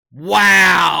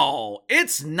Wow!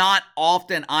 It's not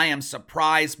often I am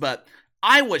surprised, but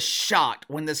I was shocked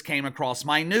when this came across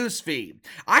my newsfeed.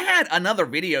 I had another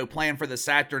video planned for this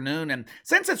afternoon, and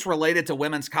since it's related to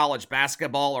women's college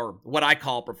basketball, or what I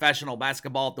call professional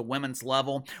basketball at the women's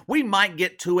level, we might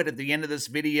get to it at the end of this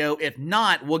video. If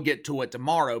not, we'll get to it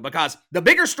tomorrow, because the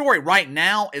bigger story right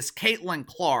now is Caitlin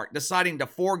Clark deciding to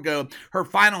forego her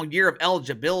final year of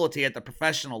eligibility at the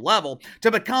professional level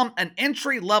to become an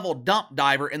entry-level dump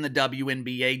diver in the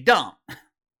WNBA dump.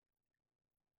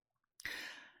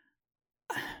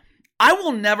 I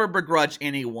will never begrudge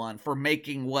anyone for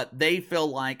making what they feel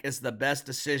like is the best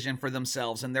decision for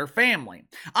themselves and their family.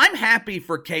 I'm happy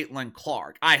for Caitlin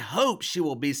Clark. I hope she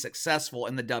will be successful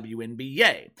in the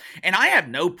WNBA. And I have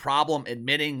no problem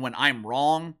admitting when I'm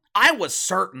wrong. I was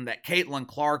certain that Caitlin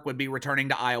Clark would be returning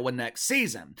to Iowa next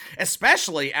season,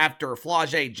 especially after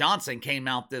Flau'jae Johnson came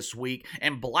out this week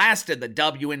and blasted the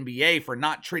WNBA for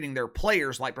not treating their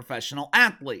players like professional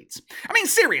athletes. I mean,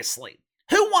 seriously.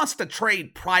 Who wants to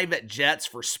trade private jets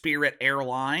for Spirit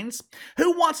Airlines?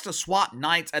 Who wants to swap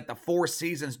nights at the Four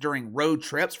Seasons during road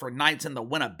trips for nights in the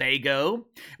Winnebago,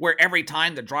 where every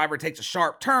time the driver takes a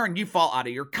sharp turn, you fall out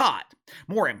of your cot?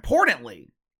 More importantly,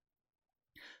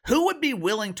 who would be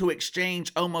willing to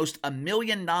exchange almost $1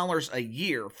 million a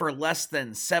year for less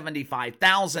than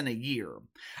 $75,000 a year?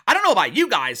 I don't know about you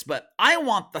guys, but I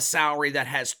want the salary that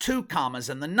has 2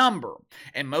 commas in the number.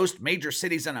 In most major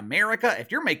cities in America,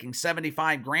 if you're making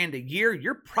 $75,000 a year,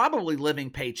 you're probably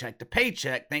living paycheck to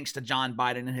paycheck thanks to John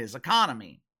Biden and his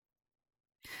economy.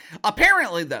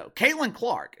 Apparently, though, Caitlin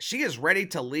Clark, she is ready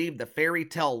to leave the fairy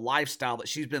tale lifestyle that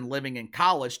she's been living in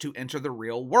college to enter the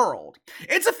real world.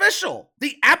 It's official.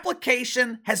 The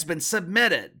application has been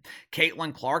submitted.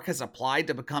 Caitlin Clark has applied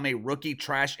to become a rookie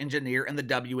trash engineer in the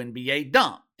WNBA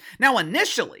dump. Now,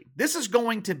 initially, this is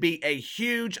going to be a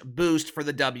huge boost for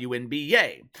the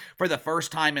WNBA. For the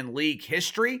first time in league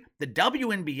history, the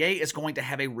WNBA is going to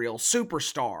have a real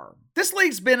superstar. This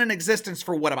league's been in existence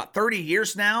for about 30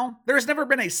 years now? There has never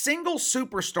been a single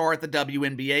superstar at the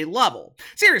WNBA level.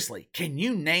 Seriously, can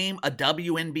you name a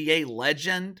WNBA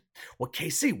legend? Well,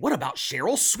 KC, what about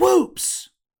Cheryl Swoops?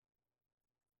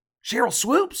 Cheryl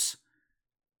Swoops?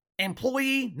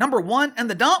 Employee number 1 in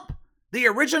the dump? The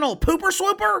original pooper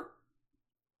swooper?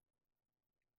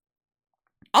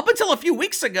 Up until a few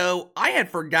weeks ago, I had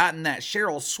forgotten that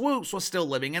Cheryl Swoops was still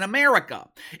living in America.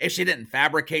 If she didn't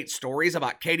fabricate stories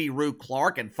about Katie Rue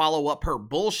Clark and follow up her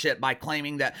bullshit by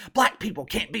claiming that black people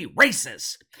can't be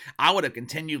racist, I would have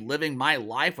continued living my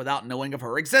life without knowing of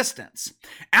her existence.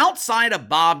 Outside of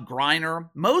Bob Griner,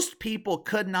 most people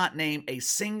could not name a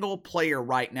single player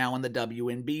right now in the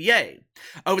WNBA.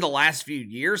 Over the last few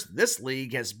years, this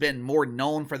league has been more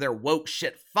known for their woke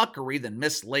shit fuckery than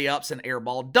missed layups and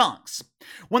airball dunks.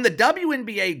 When the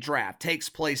WNBA Draft takes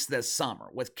place this summer,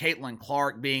 with Caitlin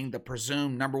Clark being the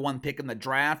presumed number 1 pick in the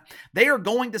draft, they are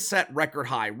going to set record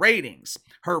high ratings.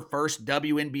 Her first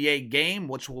WNBA game,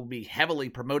 which will be heavily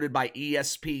promoted by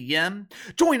ESPN.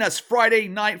 Join us Friday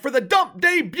night for the dump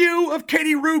debut of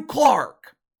Katie Rue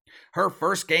Clark. Her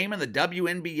first game in the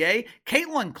WNBA,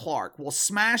 Caitlin Clark will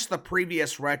smash the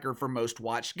previous record for most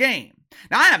watched game.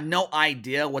 Now, I have no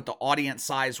idea what the audience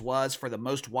size was for the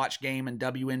most watched game in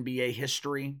WNBA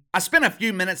history. I spent a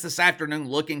few minutes this afternoon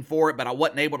looking for it, but I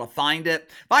wasn't able to find it.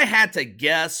 If I had to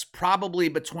guess, probably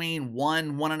between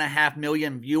 1.5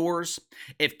 million viewers.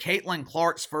 If Caitlin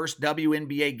Clark's first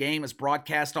WNBA game is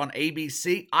broadcast on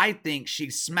ABC, I think she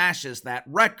smashes that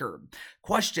record.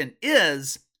 Question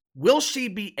is, will she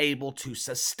be able to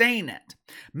sustain it?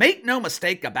 Make no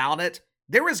mistake about it,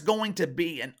 there is going to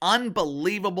be an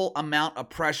unbelievable amount of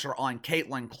pressure on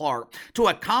Caitlin Clark to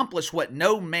accomplish what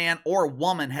no man or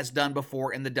woman has done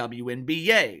before in the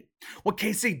WNBA. Well,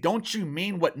 Casey, don't you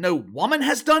mean what no woman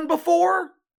has done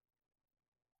before?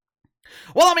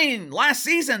 Well, I mean, last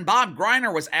season, Bob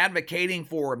Griner was advocating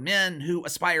for men who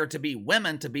aspire to be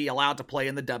women to be allowed to play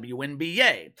in the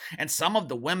WNBA. And some of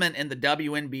the women in the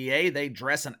WNBA, they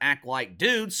dress and act like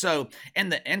dudes. So in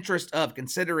the interest of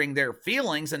considering their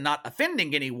feelings and not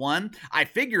offending anyone, I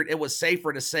figured it was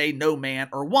safer to say no man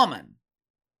or woman.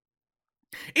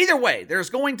 Either way, there's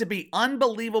going to be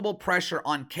unbelievable pressure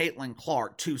on Caitlin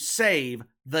Clark to save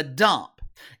the dump.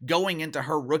 Going into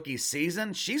her rookie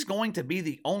season, she's going to be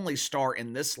the only star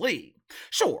in this league.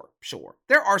 Sure.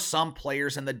 There are some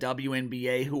players in the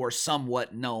WNBA who are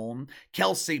somewhat known.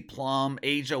 Kelsey Plum,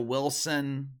 Aja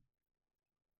Wilson.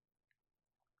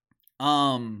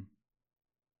 Yeah,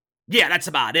 that's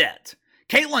about it.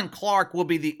 Caitlin Clark will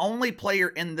be the only player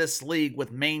in this league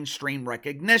with mainstream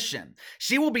recognition.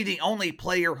 She will be the only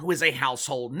player who is a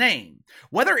household name.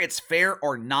 Whether it's fair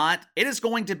or not, it is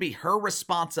going to be her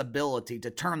responsibility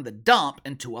to turn the dump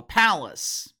into a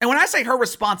palace. And when I say her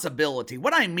responsibility,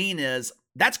 what I mean is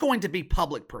that's going to be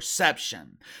public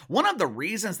perception. One of the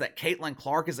reasons that Caitlin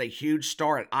Clark is a huge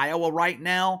star at Iowa right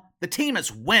now, the team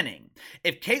is winning.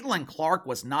 If Caitlin Clark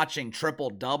was notching triple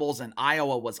doubles and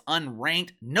Iowa was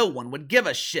unranked, no one would give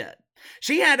a shit.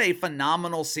 She had a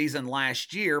phenomenal season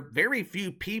last year. Very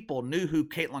few people knew who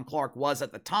Caitlin Clark was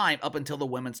at the time up until the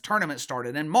women's tournament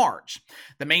started in March.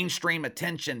 The mainstream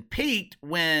attention peaked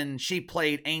when she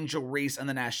played Angel Reese in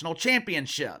the national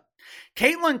championship.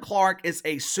 Caitlin Clark is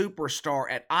a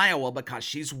superstar at Iowa because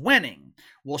she's winning.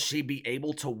 Will she be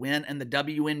able to win in the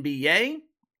WNBA?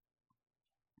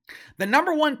 The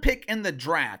number one pick in the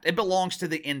draft, it belongs to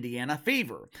the Indiana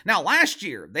Fever. Now, last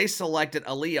year, they selected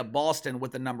Aaliyah Boston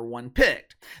with the number one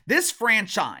pick. This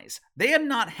franchise, they have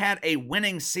not had a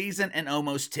winning season in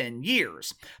almost 10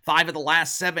 years. 5 of the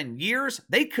last 7 years,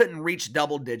 they couldn't reach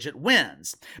double-digit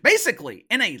wins. Basically,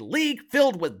 in a league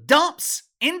filled with dumps,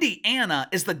 Indiana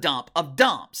is the dump of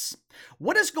dumps.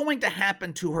 What is going to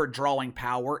happen to her drawing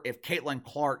power if Caitlin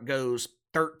Clark goes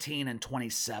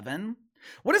 13-27?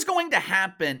 What is going to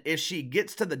happen if she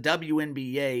gets to the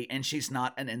WNBA and she's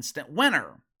not an instant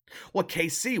winner? Well,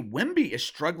 KC Wemby is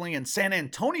struggling in San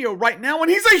Antonio right now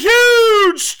and he's a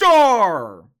huge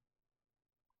star!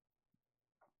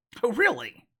 Oh,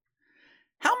 really?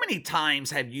 How many times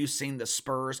have you seen the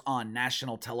Spurs on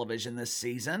national television this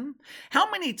season? How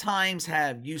many times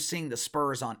have you seen the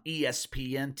Spurs on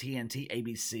ESPN, TNT,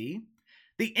 ABC?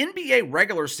 The NBA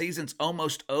regular season's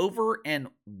almost over, and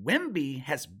Wemby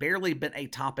has barely been a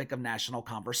topic of national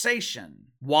conversation.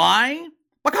 Why?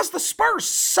 Because the Spurs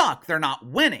suck. They're not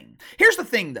winning. Here's the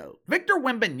thing, though. Victor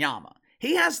Wembanyama,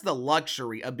 he has the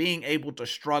luxury of being able to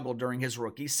struggle during his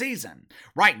rookie season.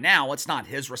 Right now, it's not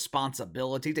his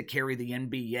responsibility to carry the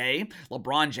NBA.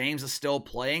 LeBron James is still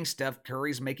playing. Steph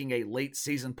Curry's making a late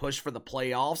season push for the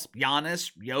playoffs.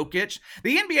 Giannis, Jokic.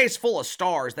 The NBA is full of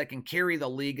stars that can carry the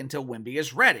league until Wemby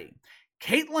is ready.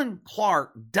 Caitlin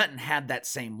Clark doesn't have that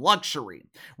same luxury.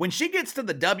 When she gets to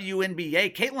the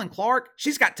WNBA, Caitlin Clark,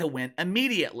 she's got to win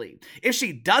immediately. If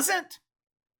she doesn't,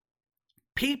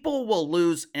 people will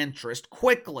lose interest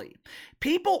quickly.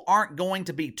 People aren't going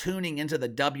to be tuning into the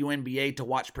WNBA to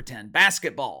watch pretend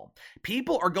basketball.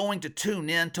 People are going to tune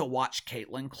in to watch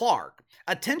Caitlin Clark.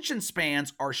 Attention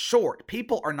spans are short.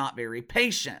 People are not very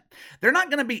patient. They're not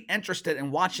going to be interested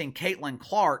in watching Caitlin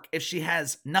Clark if she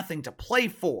has nothing to play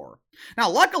for. Now,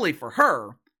 luckily for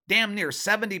her, damn near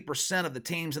 70% of the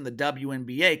teams in the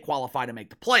WNBA qualify to make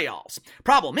the playoffs.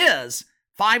 Problem is,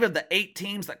 5 of the 8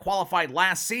 teams that qualified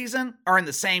last season are in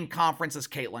the same conference as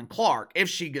Caitlin Clark if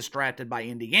she gets drafted by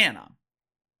Indiana.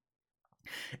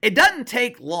 It doesn't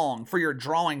take long for your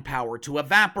drawing power to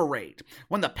evaporate.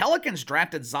 When the Pelicans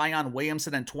drafted Zion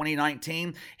Williamson in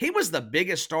 2019, he was the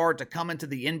biggest star to come into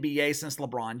the NBA since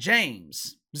LeBron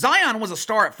James. Zion was a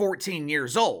star at 14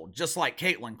 years old. Just like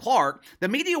Caitlin Clark, the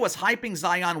media was hyping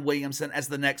Zion Williamson as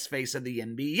the next face of the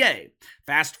NBA.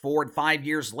 Fast forward 5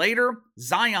 years later,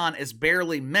 Zion is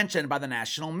barely mentioned by the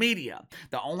national media.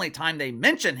 The only time they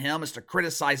mention him is to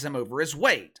criticize him over his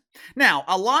weight. Now,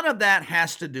 a lot of that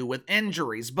has to do with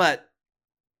injuries, but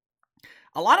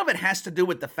a lot of it has to do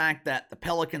with the fact that the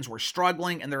Pelicans were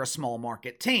struggling and they're a small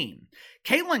market team.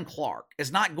 Caitlin Clark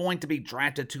is not going to be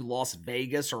drafted to Las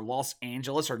Vegas or Los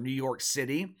Angeles or New York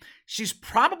City. She's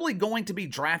probably going to be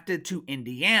drafted to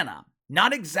Indiana.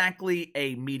 Not exactly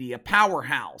a media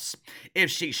powerhouse.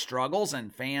 If she struggles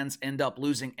and fans end up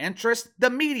losing interest, the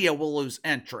media will lose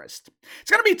interest. It's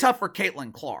going to be tough for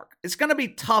Caitlin Clark. It's going to be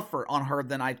tougher on her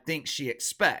than I think she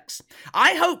expects.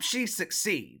 I hope she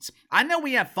succeeds. I know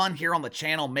we have fun here on the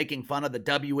channel making fun of the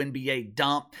WNBA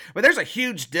dump, but there's a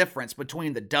huge difference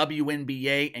between the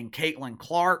WNBA and Caitlin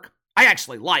Clark. I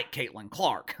actually like Caitlin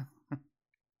Clark.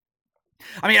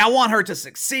 I mean, I want her to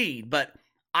succeed, but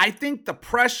I think the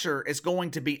pressure is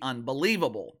going to be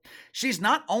unbelievable. She's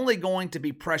not only going to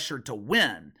be pressured to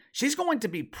win, she's going to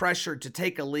be pressured to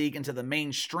take a league into the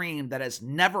mainstream that has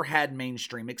never had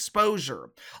mainstream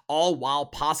exposure, all while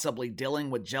possibly dealing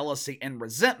with jealousy and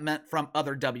resentment from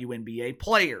other WNBA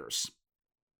players.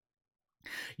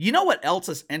 You know what else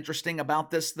is interesting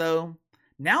about this, though?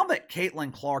 Now that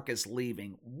Caitlin Clark is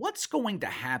leaving, what's going to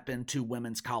happen to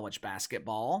women's college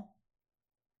basketball?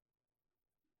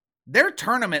 Their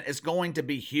tournament is going to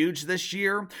be huge this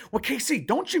year. Well, Casey,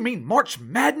 don't you mean March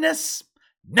Madness?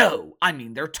 No, I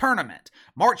mean their tournament.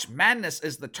 March Madness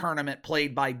is the tournament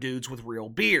played by dudes with real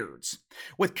beards.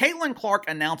 With Caitlin Clark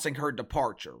announcing her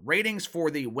departure, ratings for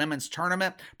the women's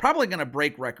tournament probably going to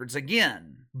break records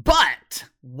again. But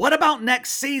what about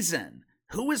next season?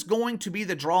 Who is going to be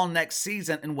the draw next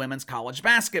season in women's college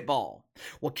basketball?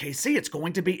 Well, Casey, it's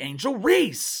going to be Angel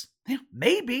Reese. Yeah,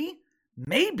 maybe.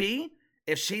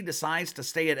 If she decides to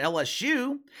stay at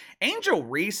LSU. Angel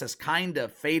Reese has kind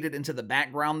of faded into the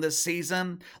background this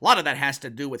season. A lot of that has to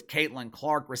do with Caitlin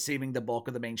Clark receiving the bulk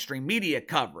of the mainstream media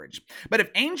coverage. But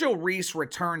if Angel Reese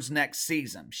returns next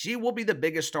season, she will be the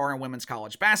biggest star in women's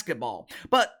college basketball.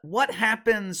 But what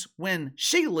happens when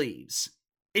she leaves?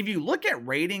 If you look at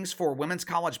ratings for women's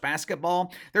college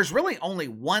basketball, there's really only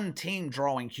one team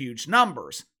drawing huge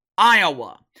numbers.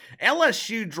 Iowa.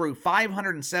 LSU drew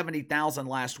 570,000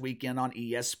 last weekend on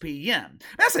ESPN.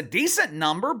 That's a decent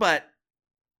number, but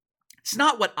it's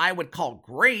not what I would call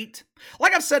great.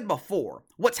 Like I've said before,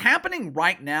 what's happening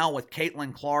right now with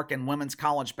Caitlin Clark and women's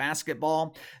college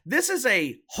basketball, this is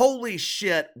a holy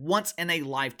shit, once in a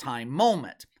lifetime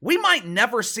moment. We might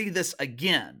never see this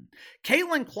again.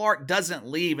 Caitlin Clark doesn't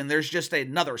leave and there's just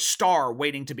another star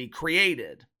waiting to be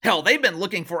created. Hell, they've been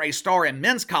looking for a star in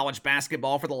men's college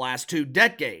basketball for the last 2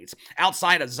 decades.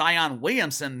 Outside of Zion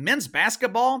Williamson, men's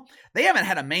basketball, they haven't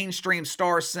had a mainstream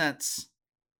star since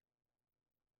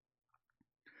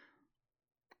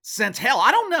hell,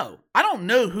 I don't know. I don't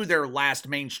know who their last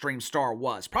mainstream star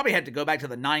was. Probably had to go back to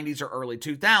the 90s or early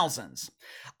 2000s.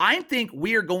 I think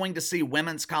we are going to see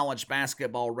women's college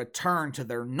basketball return to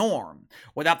their norm.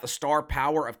 Without the star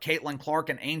power of Caitlin Clark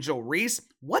and Angel Reese,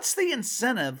 what's the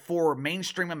incentive for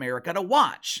mainstream America to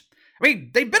watch? I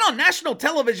mean, they've been on national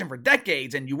television for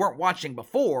decades and you weren't watching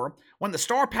before. When the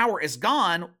star power is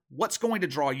gone, what's going to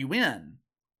draw you in?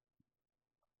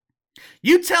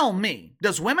 You tell me,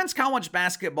 does women's college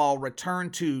basketball return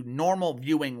to normal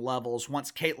viewing levels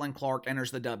once Caitlin Clark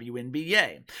enters the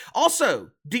WNBA?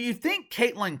 Also, do you think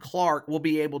Caitlin Clark will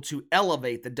be able to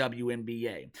elevate the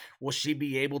WNBA? Will she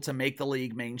be able to make the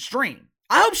league mainstream?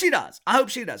 I hope she does.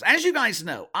 As you guys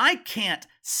know, I can't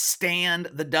stand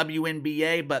the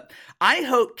WNBA, but I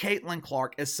hope Caitlin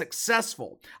Clark is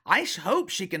successful. I hope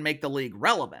she can make the league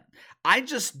relevant. I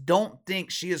just don't think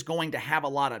she is going to have a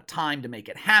lot of time to make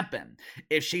it happen.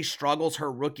 If she struggles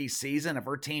her rookie season, if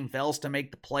her team fails to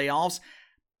make the playoffs,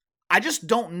 I just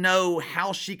don't know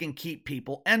how she can keep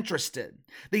people interested.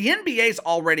 The NBA's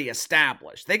already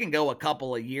established. They can go a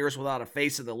couple of years without a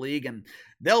face of the league and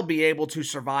they'll be able to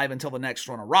survive until the next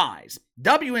one arrives.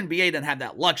 WNBA doesn't have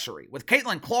that luxury. With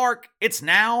Caitlin Clark, it's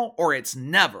now or it's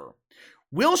never.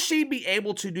 Will she be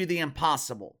able to do the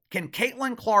impossible? Can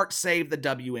Caitlin Clark save the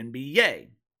WNBA?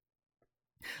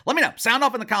 Let me know. Sound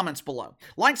off in the comments below.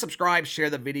 Like, subscribe, share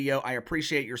the video. I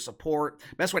appreciate your support.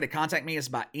 Best way to contact me is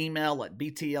by email at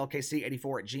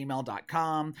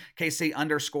btlkc84@gmail.com,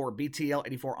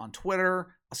 KC_BTL84 on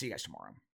Twitter. I'll see you guys tomorrow.